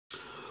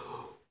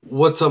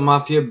What's up,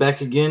 Mafia?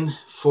 Back again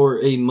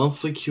for a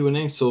monthly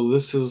Q&A. So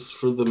this is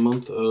for the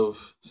month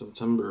of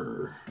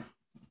September.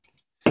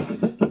 So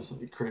let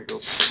me crack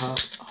open the top.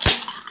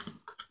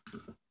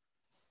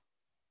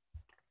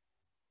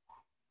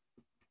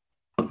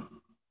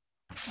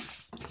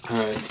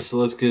 Alright, so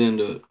let's get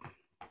into it.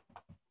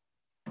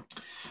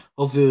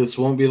 Hopefully this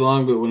won't be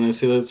long, but when I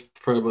say that, it's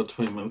probably about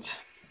 20 minutes.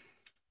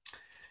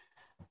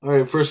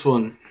 Alright, first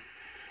one.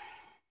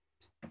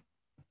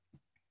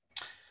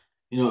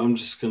 I'm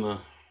just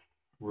gonna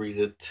read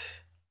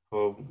it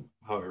how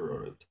I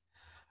wrote it.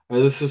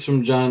 Alright, this is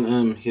from John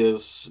M. He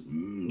has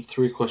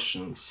 3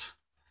 questions.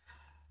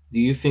 Do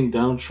you think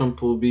Donald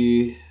Trump will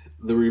be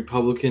the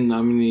Republican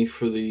nominee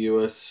for the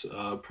U.S.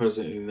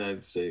 President of the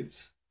United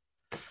States?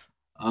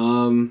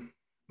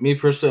 Me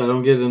personally, I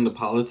don't get into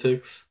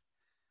politics.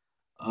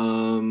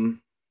 I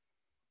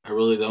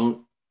really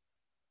don't.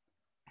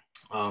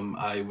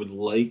 I would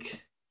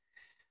like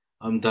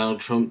Donald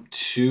Trump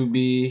to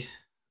be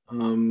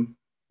the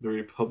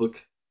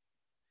Republican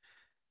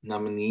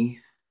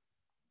nominee.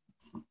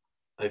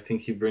 I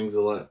think he brings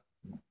a lot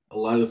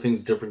of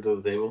things different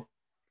to the table,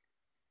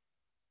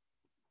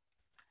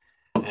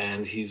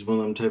 and he's one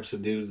of them types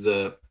of dudes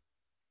that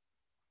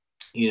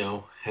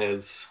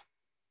has,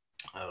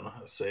 I don't know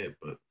how to say it,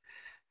 but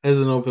has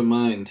an open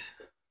mind,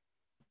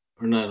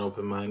 or not an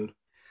open mind,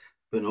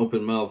 but an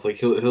open mouth. Like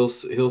he'll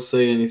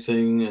say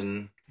anything,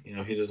 and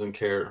he doesn't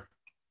care.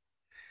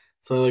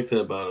 So I like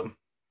that about him.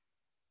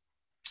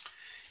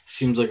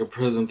 Seems like a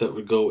president that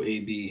would go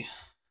AB.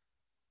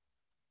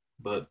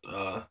 But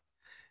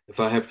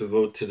if I have to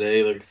vote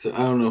today, like I said,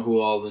 I don't know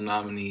who all the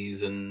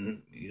nominees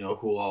and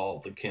who all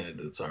the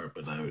candidates are,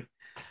 but I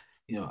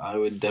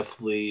would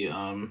definitely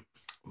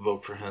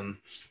vote for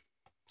him.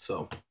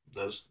 So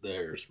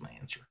there's my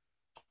answer.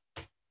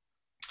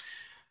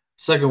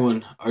 Second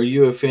one, are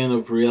you a fan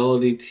of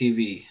reality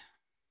TV?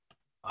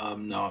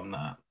 No, I'm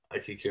not. I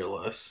could care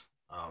less.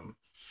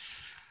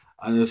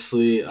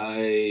 Honestly,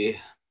 I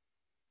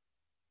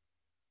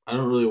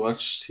don't really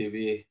watch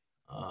TV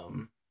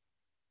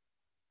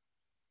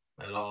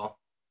at all.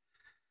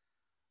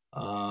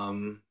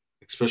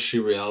 Especially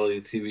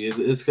reality TV.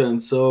 It's gotten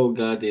so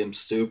goddamn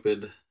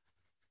stupid.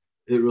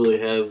 It really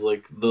has.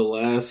 Like the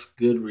last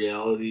good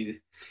reality,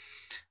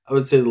 I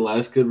would say the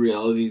last good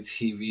reality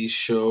TV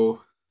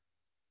show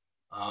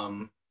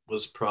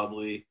was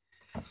probably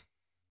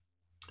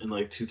in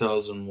like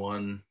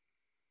 2001.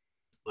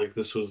 Like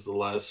this was the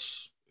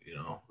last,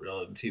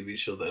 reality TV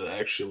show that I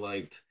actually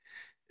liked.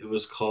 It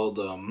was called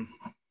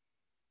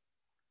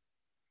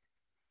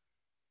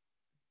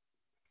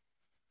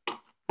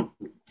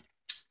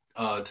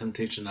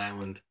Temptation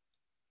Island.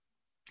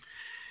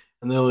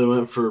 And they only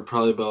went for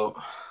probably about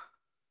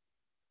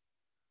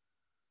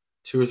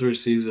 2 or 3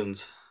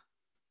 seasons.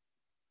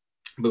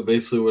 But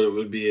basically what it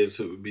would be is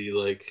it would be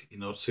like,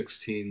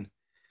 16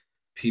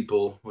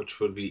 people, which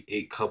would be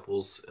 8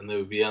 couples, and they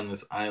would be on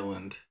this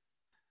island.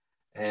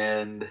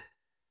 And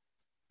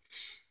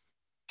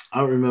I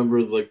don't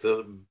remember like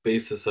the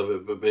basis of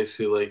it, but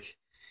basically like,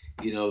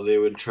 they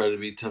would try to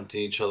be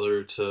tempting each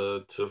other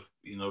to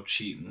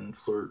cheat and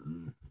flirt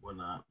and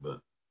whatnot.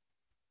 But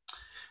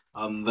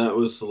that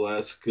was the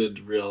last good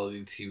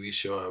reality TV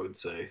show, I would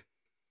say.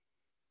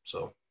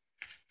 So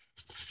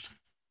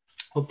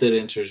hope that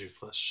answers your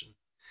question.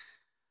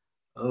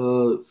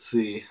 Let's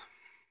see.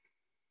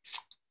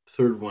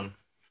 Third one.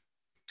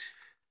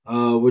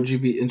 Would you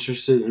be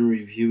interested in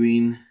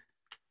reviewing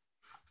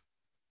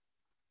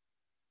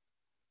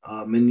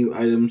menu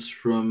items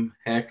from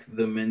Hack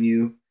the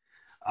Menu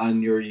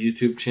on your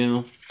YouTube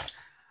channel?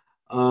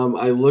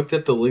 I looked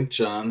at the link,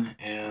 John,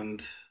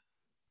 and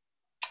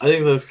I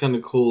think that's kind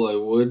of cool. I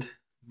would,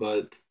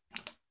 but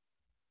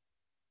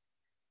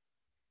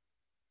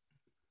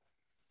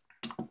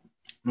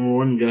number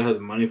one, you gotta have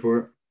the money for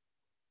it.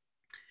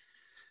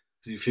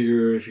 So you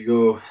figure if you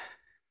go,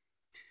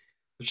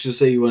 let's just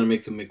say you want to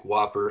make the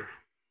McWhopper,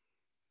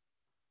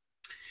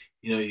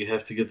 you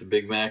have to get the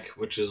Big Mac,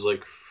 which is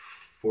like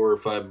 $4 or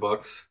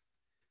 $5,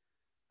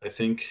 I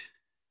think,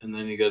 and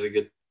then you got to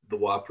get the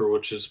Whopper,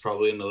 which is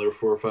probably another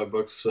 $4 or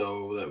 $5.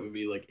 So that would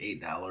be like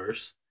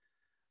 $8.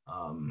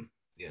 Um,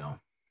 you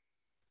know.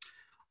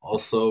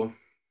 Also,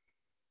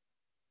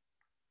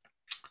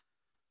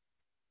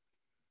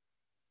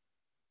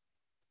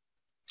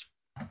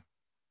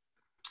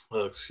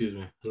 excuse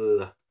me.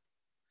 Ugh.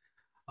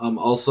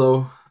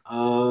 Also,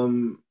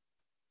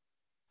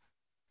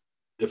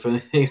 if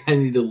anything, I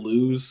need to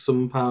lose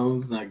some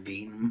pounds, not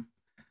gain them.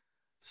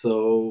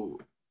 So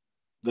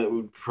that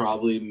would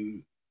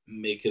probably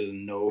make it a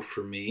no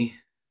for me.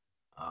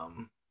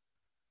 Um,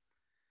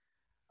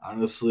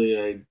 Honestly,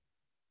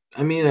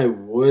 I mean, I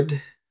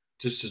would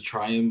just to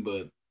try them,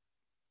 but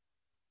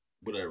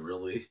would I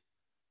really?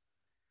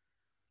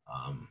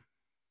 Um,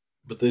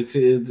 but it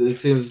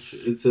seems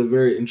it's a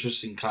very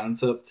interesting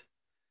concept.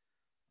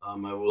 I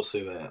will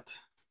say that.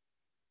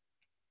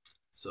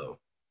 So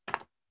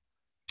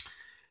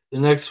the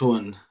next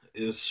one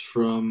is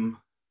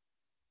from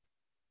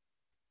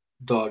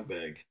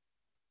Dogbag.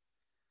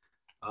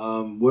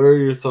 What are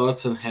your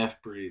thoughts on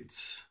half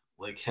breeds?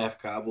 Like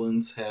half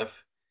goblins,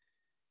 half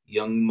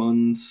young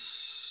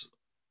muns,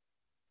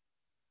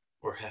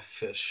 or half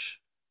fish?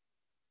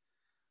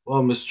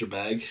 Well, Mr.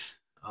 Bag.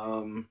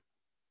 Um,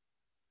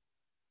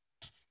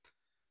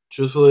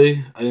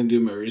 Truthfully, I didn't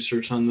do my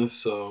research on this,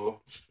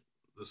 so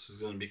this is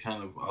going to be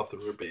kind of off the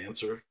rip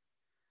answer.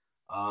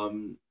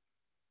 Um,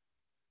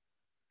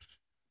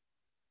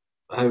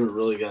 I haven't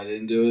really got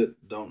into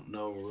it. Don't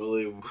know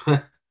really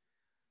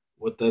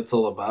what that's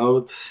all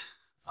about.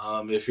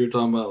 If you're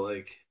talking about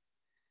like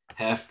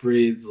half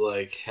breeds,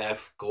 like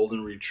half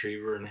golden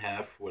retriever and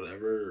half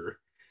whatever,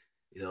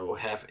 or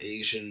half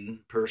Asian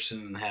person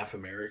and half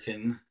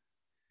American.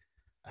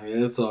 I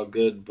mean, that's all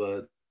good,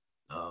 but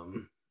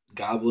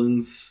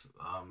goblins,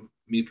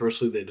 me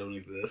personally, they don't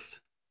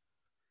exist.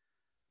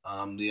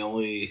 The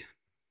only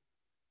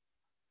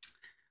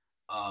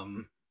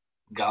um,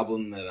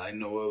 goblin that I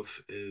know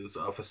of is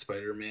off of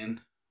Spider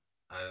Man.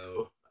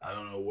 I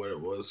don't know what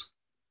it was,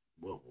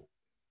 what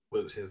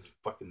what his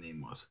fucking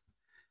name was.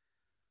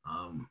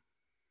 Um,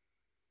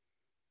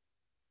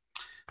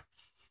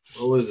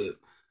 what was it?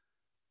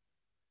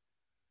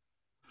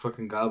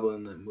 Fucking goblin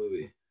in that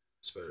movie,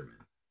 Spider Man.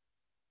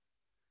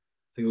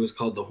 I think it was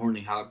called the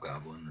Horny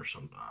Hobgoblin or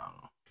something. I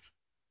don't know.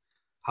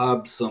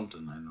 Hob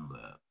something. I know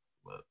that,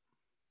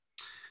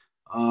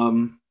 but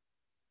um,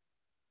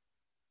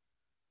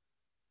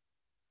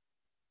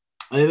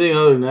 anything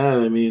other than that,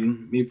 I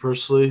mean, me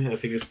personally, I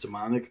think it's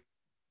demonic.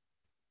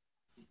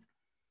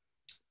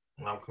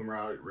 I'll come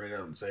right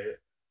out and say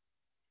it.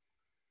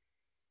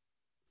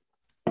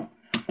 I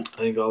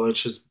think all that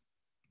shit's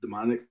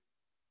demonic.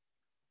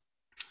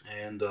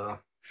 And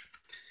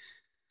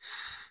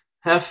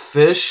half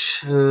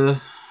fish, you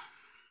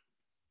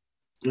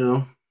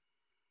know,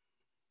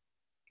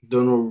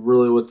 don't know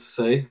really what to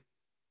say.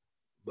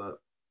 But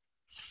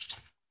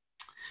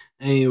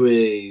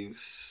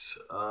anyways,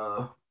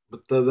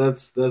 but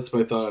that's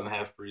my thought on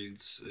half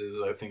breeds.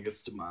 Is I think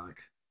it's demonic.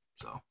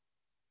 So,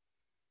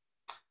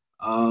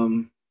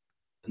 um,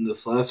 and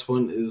this last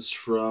one is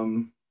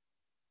from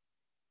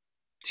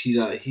T.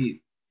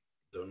 Heat.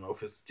 Don't know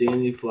if it's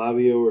Danny,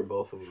 Flavio, or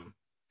both of them.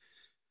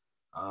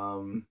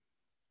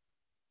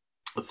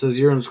 It says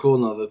you're in school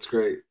now. That's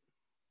great.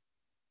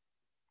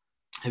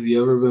 Have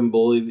you ever been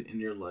bullied in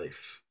your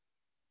life?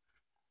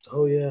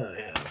 Oh yeah, I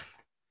have.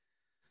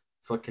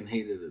 Fucking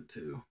hated it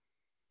too.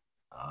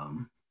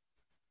 Um,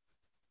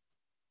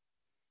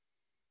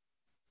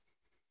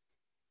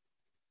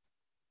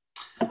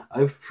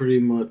 I've pretty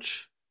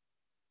much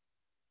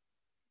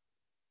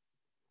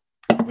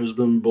there's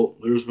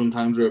been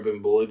times where I've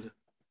been bullied.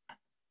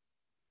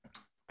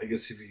 I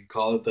guess if you could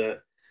call it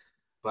that,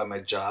 by my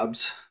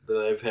jobs that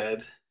I've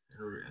had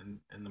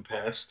in the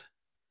past.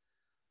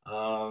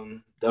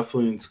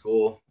 Definitely in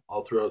school,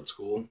 all throughout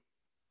school,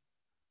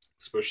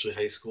 especially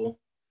high school.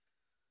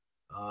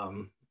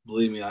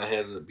 Believe me, I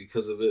had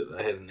because of it.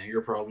 I had an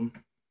anger problem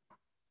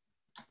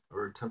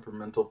or a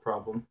temperamental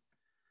problem.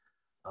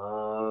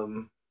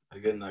 Um,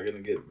 Again, not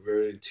gonna get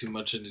very too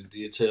much into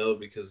detail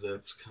because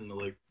that's kind of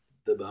like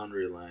the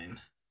boundary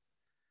line.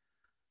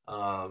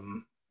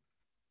 Um,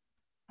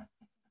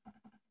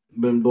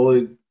 been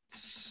bullied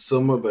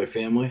somewhat by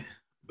family,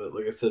 but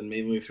like I said,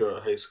 mainly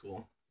throughout high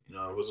school.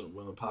 I wasn't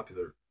one of the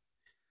popular.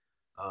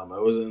 I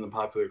wasn't in the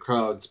popular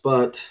crowds,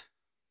 but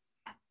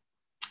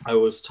I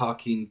was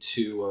talking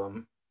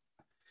to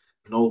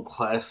an old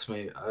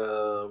classmate.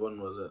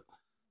 When was it?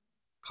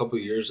 A couple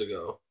years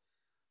ago.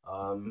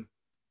 Um,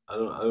 I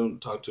don't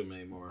talk to him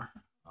anymore.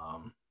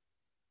 Um,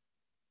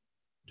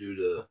 Due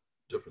to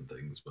different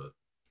things, but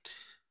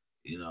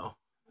you know,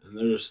 and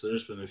there's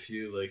been a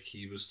few like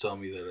he was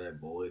telling me that I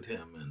bullied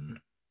him and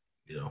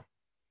you know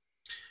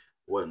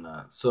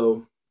whatnot.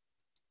 So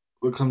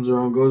what comes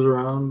around goes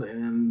around,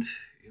 and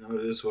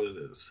it is what it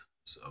is.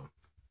 So,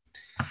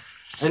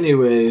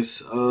 anyways,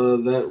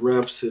 that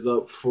wraps it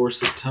up for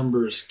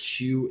September's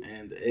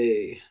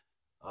Q&A.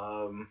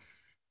 Um,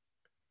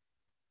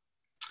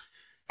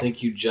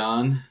 thank you,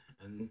 John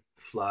and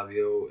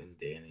Flavio and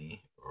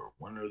Danny, or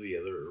one or the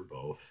other or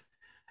both,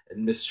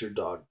 and Mr.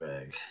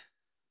 Dogbag.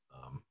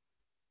 Um,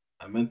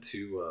 I meant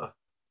to.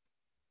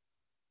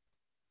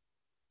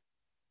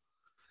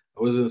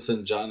 I was gonna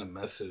send John a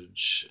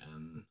message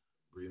and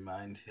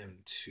remind him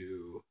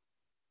to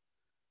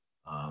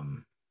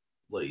um,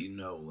 let you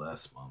know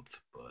last month,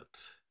 but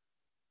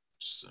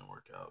just didn't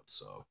work out.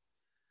 So,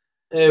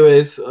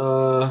 anyways,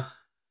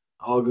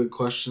 all good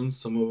questions.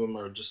 Some of them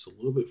are just a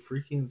little bit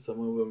freaky, and some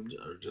of them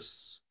are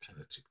just kind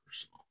of too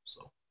personal.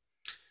 So,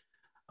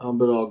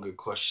 but all good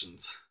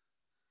questions.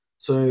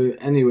 So,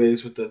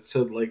 anyways, with that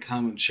said, like,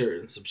 comment, share,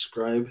 and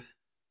subscribe.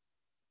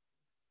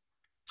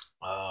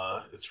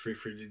 It's free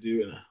for you to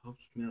do, and it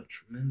helps me out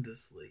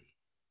tremendously.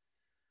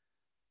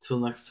 Till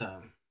next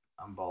time,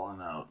 I'm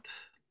balling out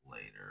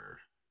later.